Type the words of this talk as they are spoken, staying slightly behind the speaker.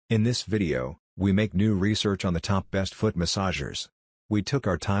In this video, we make new research on the top best foot massagers. We took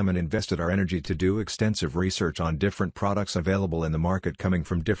our time and invested our energy to do extensive research on different products available in the market coming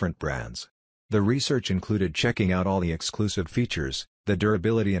from different brands. The research included checking out all the exclusive features, the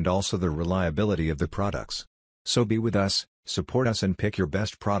durability and also the reliability of the products. So be with us, support us and pick your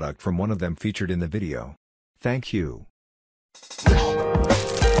best product from one of them featured in the video. Thank you.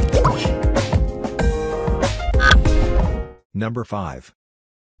 Number 5.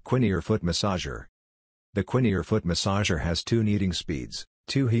 Quinier Foot Massager. The Quinier Foot Massager has 2 kneading speeds,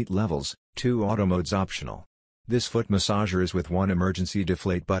 2 heat levels, 2 auto modes optional. This foot massager is with one emergency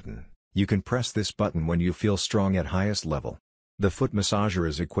deflate button. You can press this button when you feel strong at highest level. The foot massager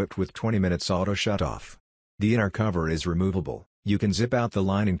is equipped with 20 minutes auto shut off. The inner cover is removable. You can zip out the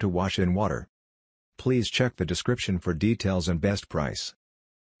lining to wash in water. Please check the description for details and best price.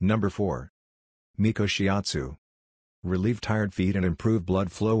 Number 4. Miko Shiatsu. Relieve tired feet and improve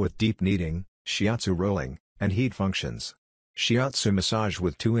blood flow with deep kneading, shiatsu rolling, and heat functions. Shiatsu massage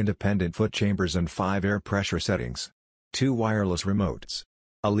with 2 independent foot chambers and 5 air pressure settings. 2 wireless remotes.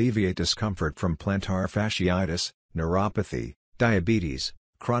 Alleviate discomfort from plantar fasciitis, neuropathy, diabetes,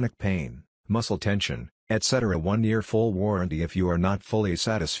 chronic pain, muscle tension, etc. 1-year full warranty if you are not fully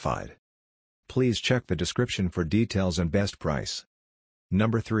satisfied. Please check the description for details and best price.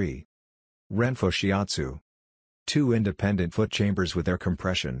 Number 3. Renpho Shiatsu. 2 independent foot chambers with air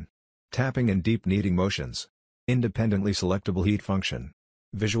compression, tapping and deep kneading motions. Independently selectable heat function.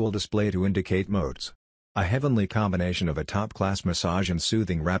 Visual display to indicate modes. A heavenly combination of a top-class massage and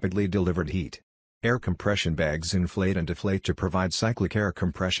soothing rapidly delivered heat. Air compression bags inflate and deflate to provide cyclic air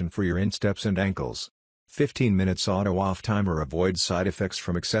compression for your insteps and ankles. 15 minutes auto-off timer avoids side effects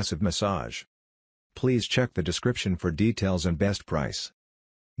from excessive massage. Please check the description for details and best price.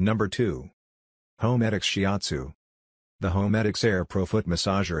 Number 2. Homedics Shiatsu. The Homedics Air Pro Foot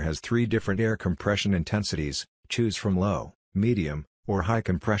Massager has 3 different air compression intensities. Choose from low, medium, or high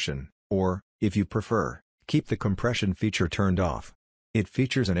compression, or, if you prefer, keep the compression feature turned off. It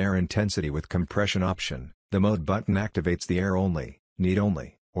features an air intensity with compression option. The mode button activates the air only, knead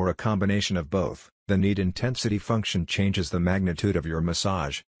only, or a combination of both. The knead intensity function changes the magnitude of your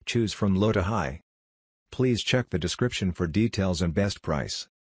massage. Choose from low to high. Please check the description for details and best price.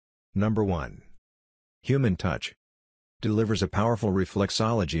 Number 1. Human Touch. Delivers a powerful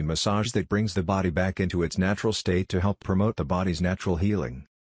reflexology massage that brings the body back into its natural state to help promote the body's natural healing.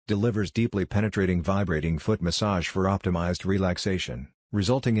 Delivers deeply penetrating vibrating foot massage for optimized relaxation,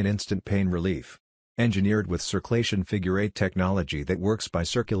 resulting in instant pain relief. Engineered with Circulation Figure 8 technology that works by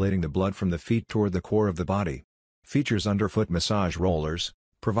circulating the blood from the feet toward the core of the body. Features underfoot massage rollers,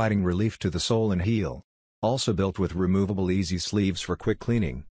 providing relief to the sole and heel. Also built with removable easy sleeves for quick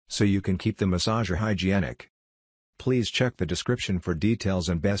cleaning, so you can keep the massager hygienic. Please check the description for details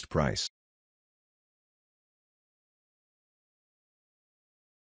and best price.